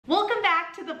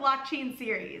blockchain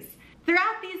series.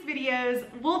 Throughout these videos,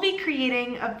 we'll be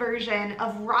creating a version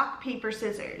of rock, paper,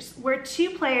 scissors, where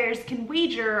two players can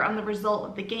wager on the result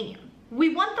of the game.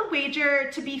 We want the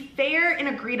wager to be fair and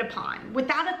agreed upon,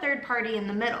 without a third party in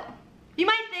the middle. You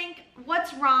might think,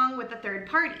 what's wrong with the third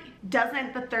party?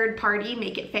 Doesn't the third party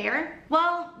make it fair?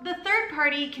 Well, the third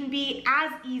party can be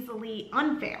as easily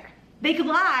unfair. They could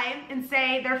lie and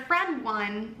say their friend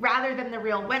won rather than the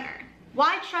real winner.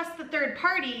 Why trust the third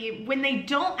party when they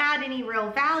don't add any real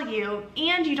value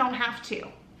and you don't have to?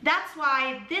 That's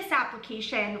why this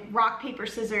application, rock, paper,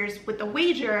 scissors with a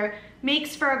wager,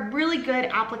 makes for a really good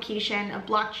application of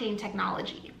blockchain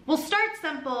technology. We'll start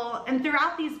simple, and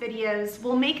throughout these videos,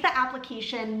 we'll make the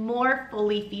application more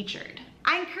fully featured.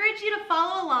 I encourage you to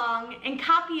follow along and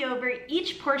copy over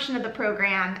each portion of the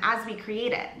program as we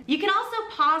create it. You can also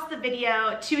pause the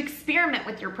video to experiment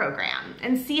with your program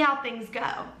and see how things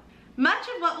go. Much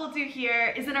of what we'll do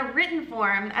here is in a written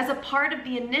form as a part of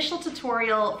the initial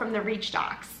tutorial from the Reach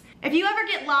docs. If you ever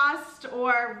get lost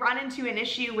or run into an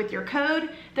issue with your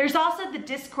code, there's also the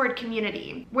Discord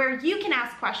community where you can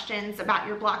ask questions about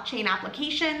your blockchain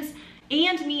applications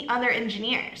and meet other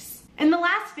engineers. In the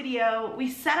last video, we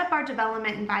set up our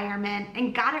development environment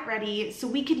and got it ready so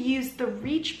we could use the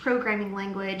Reach programming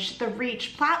language, the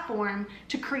Reach platform,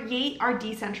 to create our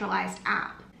decentralized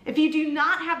app. If you do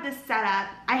not have this set up,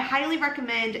 I highly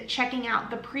recommend checking out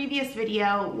the previous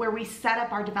video where we set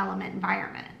up our development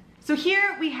environment. So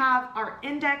here we have our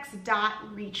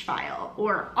index.reach file,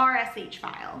 or RSH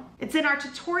file. It's in our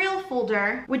tutorial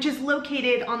folder, which is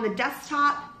located on the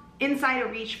desktop, inside a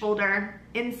Reach folder,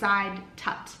 inside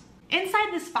tut.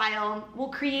 Inside this file, we'll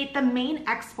create the main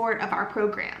export of our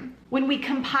program. When we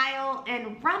compile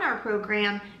and run our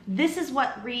program, this is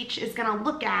what Reach is gonna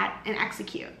look at and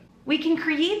execute. We can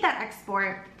create that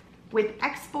export with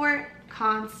export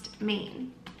const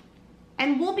main.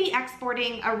 And we'll be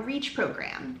exporting a Reach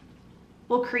program.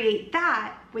 We'll create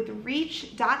that with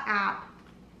reach.app,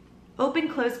 open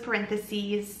close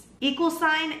parentheses,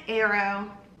 =, arrow,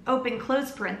 open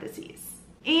close parentheses.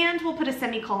 And we'll put a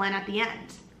semicolon at the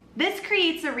end. This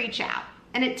creates a Reach app,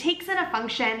 and it takes in a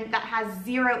function that has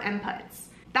 0 inputs.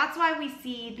 That's why we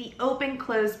see the open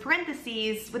close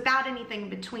parentheses without anything in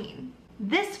between.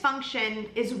 This function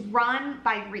is run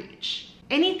by Reach.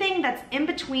 Anything that's in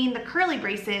between the curly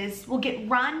braces will get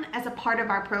run as a part of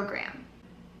our program.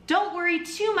 Don't worry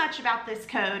too much about this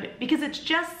code because it's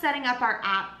just setting up our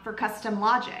app for custom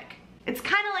logic. It's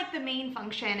kind of like the main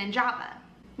function in Java.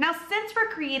 Now, since we're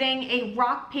creating a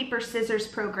rock, paper, scissors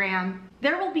program,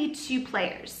 there will be 2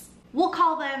 players. We'll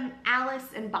call them Alice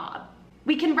and Bob.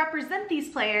 We can represent these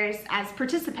players as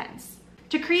participants.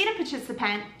 To create a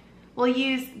participant, we'll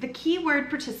use the keyword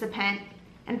participant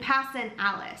and pass in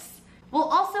Alice. We'll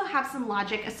also have some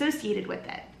logic associated with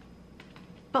it,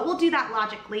 but we'll do that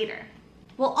logic later.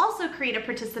 We'll also create a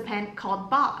participant called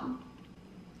Bob.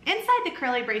 Inside the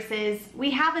curly braces, we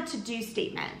have a to-do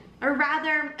statement, or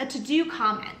rather a to-do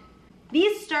comment.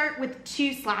 These start with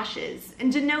 2 slashes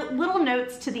and denote little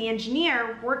notes to the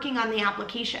engineer working on the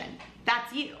application.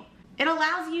 That's you. It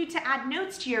allows you to add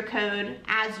notes to your code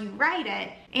as you write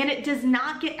it, and it does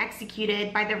not get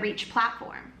executed by the Reach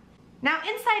platform. Now,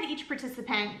 inside each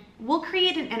participant, we'll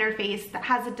create an interface that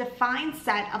has a defined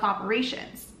set of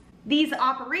operations. These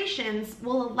operations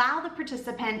will allow the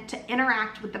participant to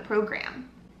interact with the program.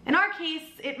 In our case,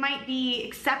 it might be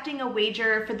accepting a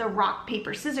wager for the rock,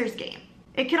 paper, scissors game.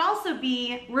 It could also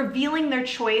be revealing their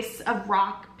choice of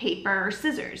rock, paper, or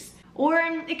scissors. Or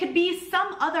it could be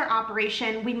some other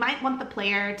operation we might want the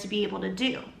player to be able to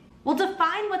do. We'll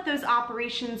define what those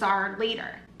operations are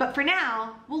later, but for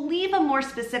now, we'll leave a more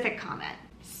specific comment.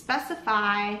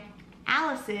 Specify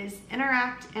Alice's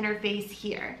interact interface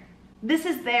here. This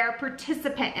is their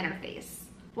participant interface.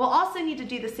 We'll also need to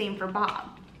do the same for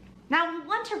Bob. Now, we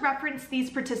want to reference these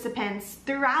participants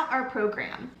throughout our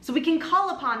program so we can call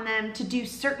upon them to do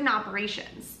certain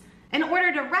operations. In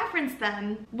order to reference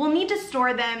them, we'll need to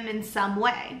store them in some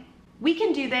way. We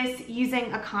can do this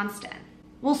using a constant.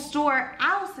 We'll store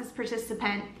Alice's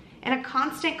participant in a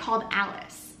constant called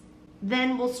Alice.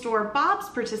 Then we'll store Bob's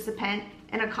participant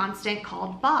in a constant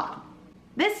called Bob.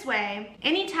 This way,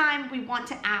 anytime we want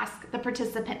to ask the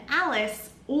participant Alice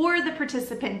or the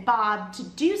participant Bob to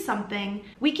do something,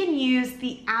 we can use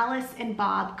the Alice and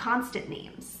Bob constant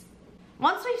names.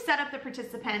 Once we've set up the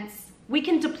participants, we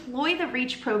can deploy the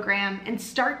Reach program and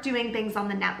start doing things on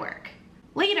the network.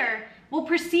 Later, we'll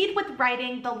proceed with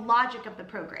writing the logic of the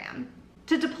program.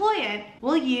 To deploy it,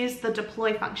 we'll use the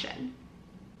deploy function.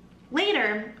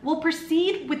 Later, we'll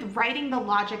proceed with writing the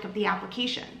logic of the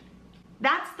application.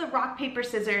 That's the rock, paper,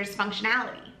 scissors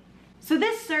functionality. So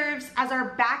this serves as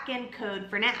our back-end code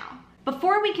for now.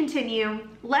 Before we continue,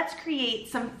 let's create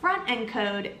some front-end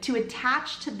code to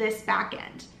attach to this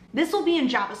back-end. This will be in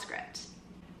JavaScript.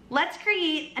 Let's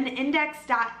create an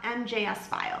index.mjs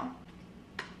file.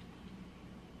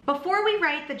 Before we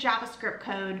write the JavaScript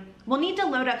code, we'll need to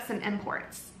load up some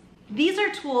imports. These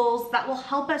are tools that will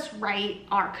help us write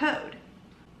our code.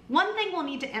 One thing we'll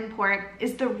need to import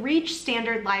is the Reach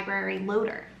standard library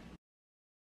loader.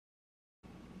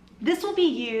 This will be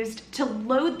used to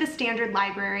load the standard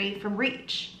library from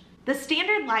Reach. The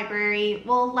standard library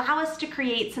will allow us to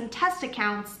create some test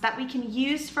accounts that we can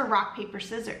use for rock, paper,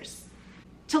 scissors.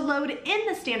 To load in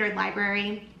the standard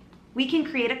library, we can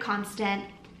create a constant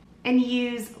and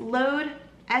use load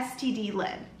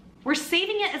stdlib. We're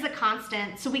saving it as a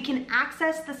constant so we can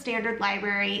access the standard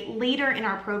library later in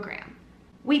our program.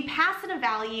 We pass in a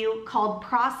value called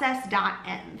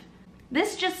process.env.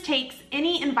 This just takes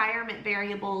any environment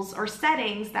variables or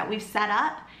settings that we've set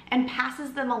up and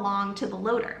passes them along to the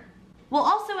loader. We'll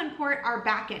also import our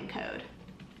backend code.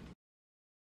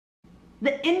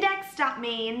 The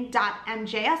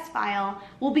index.main.mjs file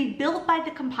will be built by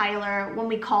the compiler when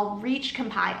we call reach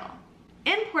compile.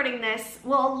 Importing this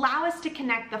will allow us to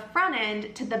connect the front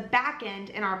end to the back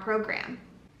end in our program.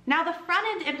 Now the front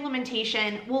end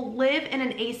implementation will live in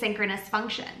an asynchronous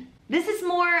function. This is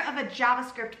more of a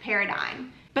JavaScript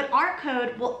paradigm, but our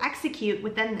code will execute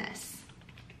within this.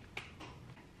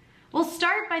 We'll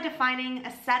start by defining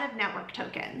a set of network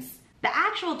tokens. The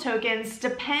actual tokens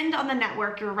depend on the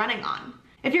network you're running on.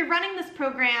 If you're running this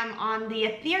program on the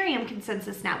Ethereum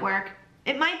consensus network,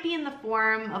 it might be in the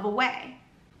form of a whey.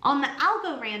 On the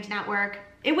Algorand network,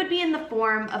 it would be in the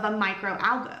form of a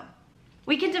micro-algo.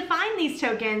 We can define these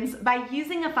tokens by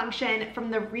using a function from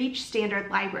the Reach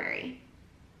standard library.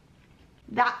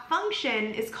 That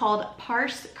function is called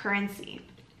parse currency.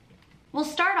 We'll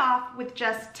start off with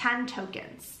just 10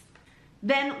 tokens.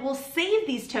 Then we'll save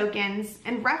these tokens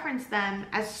and reference them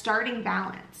as starting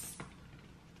balance.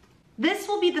 This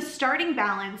will be the starting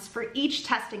balance for each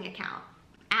testing account,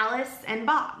 Alice and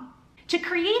Bob. To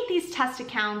create these test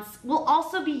accounts, we'll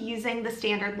also be using the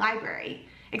standard library,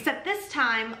 except this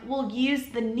time we'll use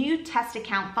the new test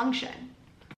account function.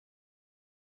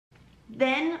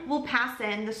 Then we'll pass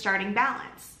in the starting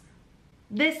balance.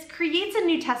 This creates a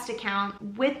new test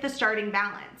account with the starting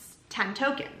balance, 10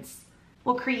 tokens.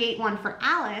 We'll create one for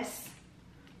Alice,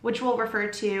 which we'll refer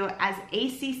to as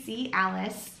ACC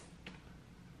Alice,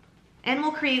 and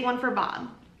we'll create one for Bob,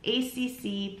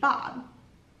 ACC Bob,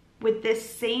 with this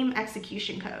same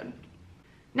execution code.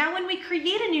 Now when we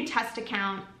create a new test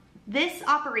account, this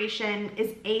operation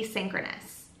is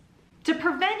asynchronous. To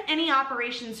prevent any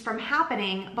operations from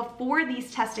happening before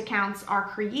these test accounts are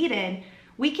created,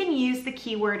 we can use the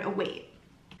keyword await.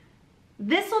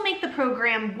 This will make the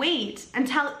program wait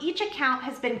until each account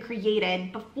has been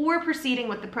created before proceeding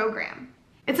with the program.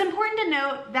 It's important to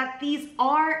note that these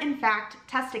are in fact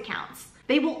test accounts.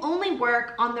 They will only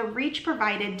work on the Reach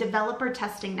provided developer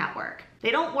testing network.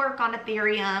 They don't work on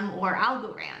Ethereum or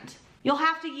Algorand. You'll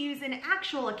have to use an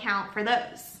actual account for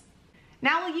those.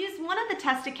 Now we'll use one of the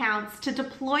test accounts to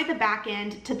deploy the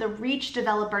backend to the Reach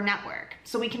developer network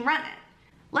so we can run it.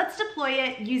 Let's deploy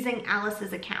it using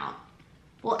Alice's account.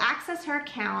 We'll access her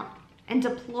account and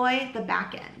deploy the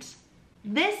backend.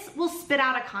 This will spit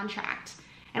out a contract,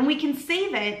 and we can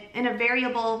save it in a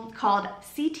variable called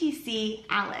CTC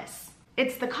Alice.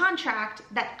 It's the contract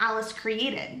that Alice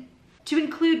created. To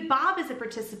include Bob as a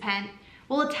participant,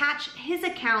 we'll attach his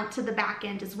account to the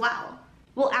backend as well.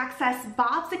 We'll access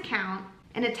Bob's account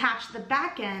and attach the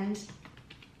backend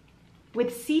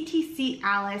with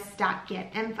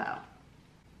ctcalice.getInfo.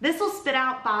 This will spit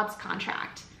out Bob's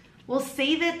contract. We'll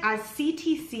save it as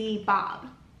CTC Bob.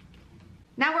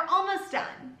 Now we're almost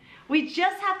done. We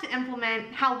just have to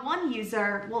implement how one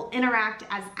user will interact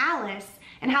as Alice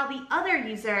and how the other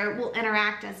user will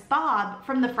interact as Bob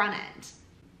from the front end.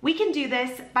 We can do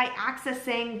this by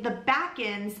accessing the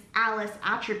backend's Alice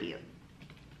attribute.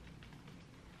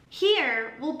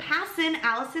 Here, we'll pass in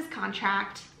Alice's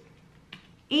contract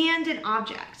and an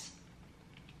object.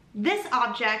 This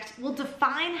object will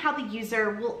define how the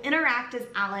user will interact as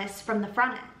Alice from the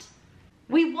front end.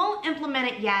 We won't implement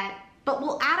it yet, but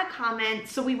we'll add a comment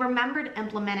so we remember to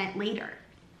implement it later.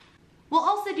 We'll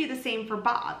also do the same for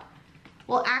Bob.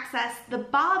 We'll access the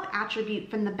Bob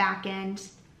attribute from the backend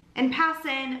and pass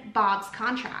in Bob's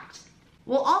contract.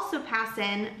 We'll also pass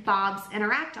in Bob's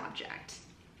interact object.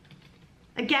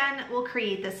 Again, we'll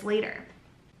create this later.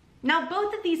 Now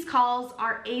both of these calls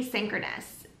are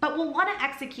asynchronous, but we'll want to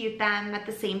execute them at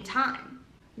the same time.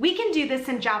 We can do this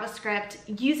in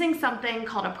JavaScript using something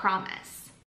called a promise.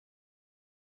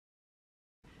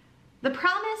 The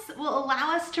promise will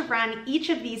allow us to run each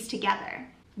of these together.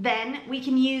 Then we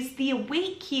can use the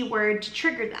await keyword to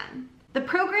trigger them. The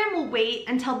program will wait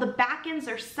until the backends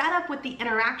are set up with the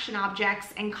interaction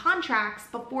objects and contracts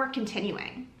before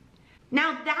continuing.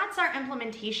 Now that's our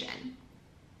implementation.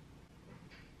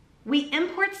 We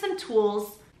import some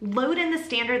tools, load in the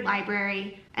standard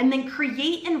library, and then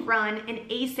create and run an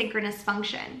asynchronous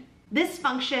function. This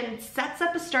function sets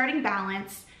up a starting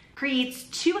balance, creates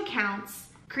 2 accounts,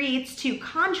 creates 2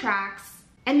 contracts,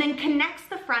 and then connects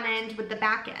the front end with the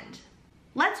back end.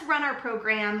 Let's run our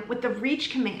program with the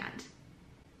reach command.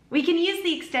 We can use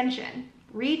the extension,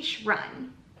 reach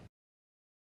run.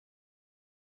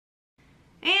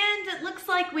 And it looks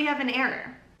like we have an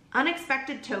error.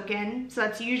 Unexpected token, so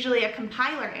that's usually a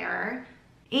compiler error,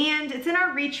 and it's in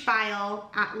our reach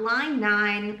file at line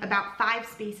 9, about 5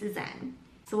 spaces in.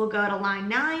 So we'll go to line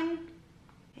 9,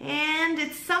 and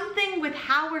it's something with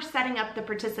how we're setting up the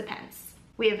participants.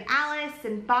 We have Alice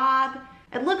and Bob.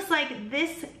 It looks like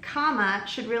this comma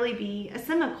should really be a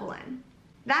semicolon.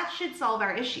 That should solve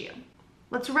our issue.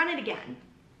 Let's run it again.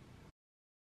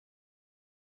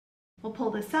 We'll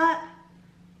pull this up.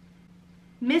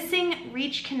 Missing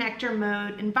reach connector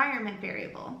mode environment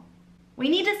variable. We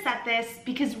need to set this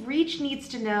because reach needs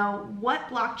to know what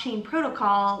blockchain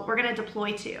protocol we're going to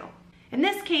deploy to. In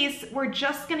this case, we're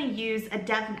just going to use a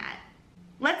Devnet.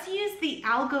 Let's use the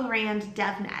Algorand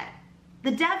Devnet.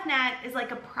 The Devnet is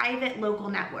like a private local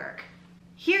network.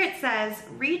 Here it says,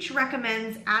 Reach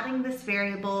recommends adding this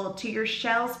variable to your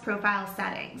shell's profile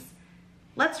settings.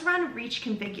 Let's run reach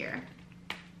configure.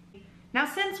 Now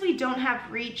since we don't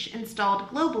have reach installed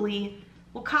globally,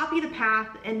 we'll copy the path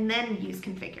and then use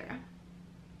configure.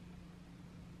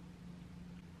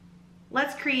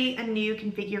 Let's create a new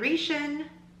configuration.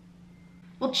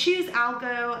 We'll choose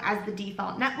Algo as the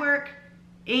default network,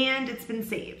 and it's been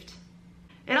saved.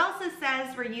 It also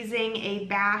says we're using a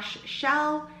bash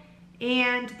shell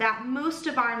and that most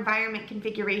of our environment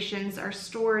configurations are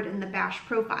stored in the bash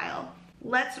profile.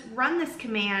 Let's run this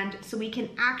command so we can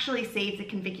actually save the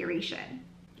configuration.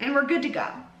 And we're good to go.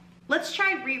 Let's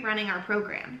try rerunning our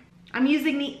program. I'm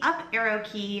using the up arrow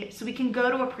key so we can go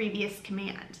to a previous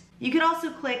command. You could also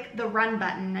click the run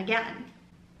button again.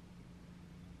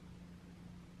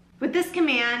 With this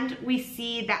command, we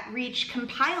see that Reach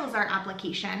compiles our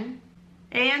application,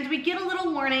 and we get a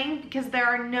little warning because there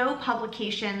are no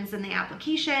publications in the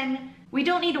application. We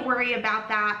don't need to worry about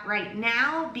that right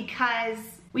now because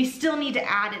we still need to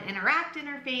add an interact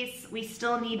interface. We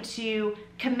still need to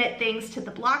commit things to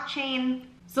the blockchain.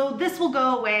 So this will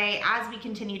go away as we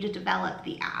continue to develop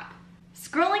the app.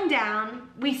 Scrolling down,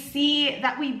 we see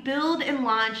that we build and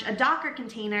launch a Docker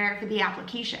container for the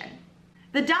application.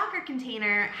 The Docker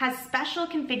container has special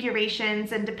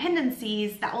configurations and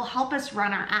dependencies that will help us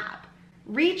run our app.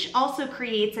 Reach also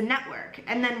creates a network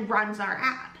and then runs our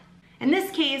app. In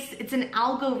this case, it's an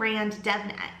Algorand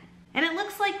Devnet. And it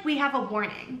looks like we have a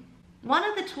warning. One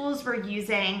of the tools we're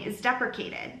using is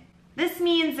deprecated. This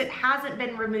means it hasn't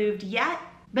been removed yet,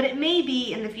 but it may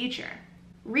be in the future.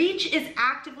 Reach is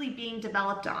actively being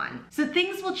developed on, so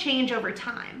things will change over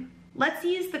time. Let's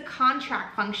use the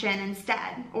contract function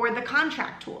instead, or the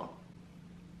contract tool.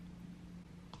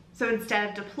 So instead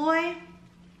of deploy,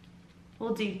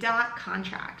 we'll do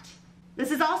 .contract.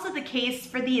 This is also the case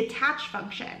for the attach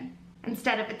function.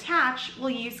 Instead of attach, we'll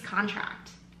use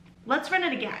contract. Let's run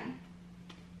it again.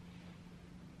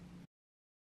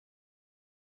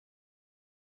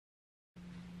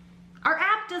 Our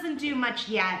app doesn't do much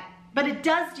yet, but it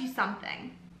does do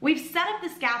something. We've set up the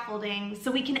scaffolding so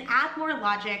we can add more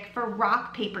logic for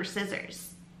rock, paper,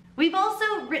 scissors. We've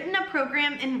also written a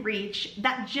program in Reach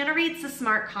that generates a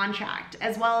smart contract,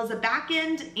 as well as a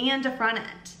backend and a front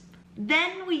end.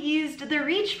 Then we used the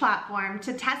Reach platform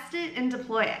to test it and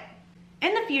deploy it.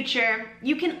 In the future,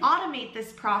 you can automate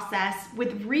this process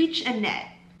with Reach and Knit.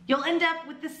 You'll end up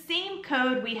with the same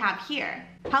code we have here.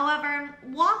 However,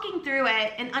 walking through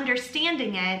it and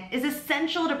understanding it is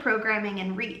essential to programming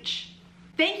in Reach.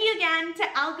 Thank you again to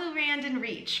Algorand and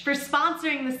Reach for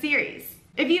sponsoring the series.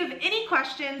 If you have any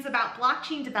questions about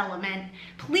blockchain development,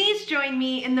 please join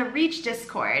me in the Reach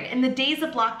Discord in the Days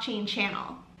of Blockchain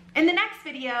channel. In the next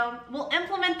video, we'll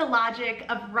implement the logic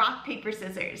of rock, paper,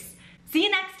 scissors. See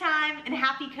you next time, and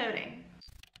happy coding!